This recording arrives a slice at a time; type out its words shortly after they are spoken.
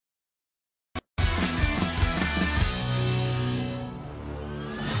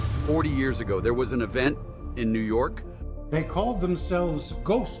40 years ago, there was an event in New York. They called themselves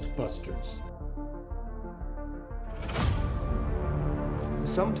Ghostbusters.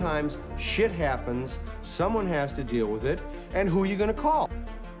 Sometimes shit happens, someone has to deal with it, and who are you gonna call?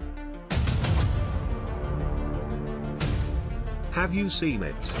 Have you seen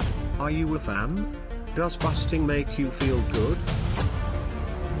it? Are you a fan? Does busting make you feel good?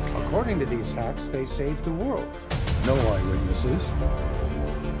 According to these hacks, they saved the world. No eyewitnesses.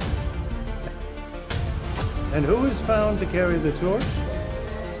 And who is found to carry the torch?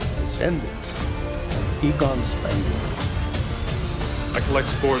 Descendants of Egon Spengler. I collect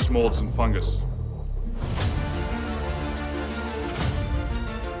spores, molds, and fungus.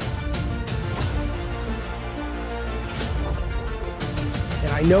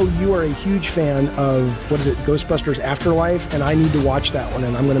 And I know you are a huge fan of, what is it, Ghostbusters Afterlife, and I need to watch that one,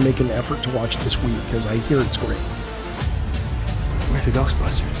 and I'm going to make an effort to watch it this week, because I hear it's great. We're the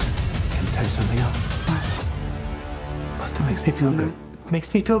Ghostbusters. Can I tell you something else? What? Busting makes me feel good. It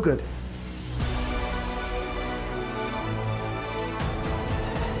makes me feel good.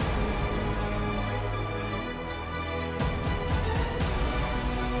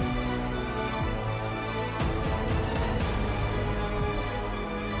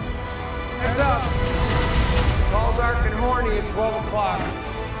 Heads up! Tall, dark, and horny at 12 o'clock.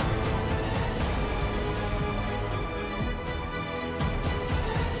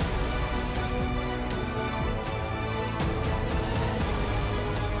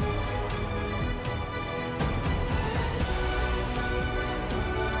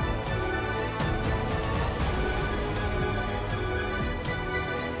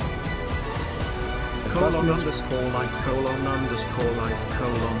 Colon underscore life colon underscore life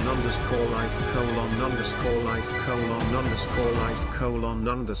colon underscore life colon underscore life colon underscore life colon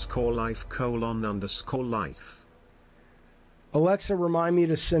underscore life colon underscore life. Alexa, remind me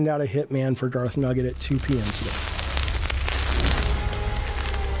to send out a hitman for Darth Nugget at 2 p.m. today.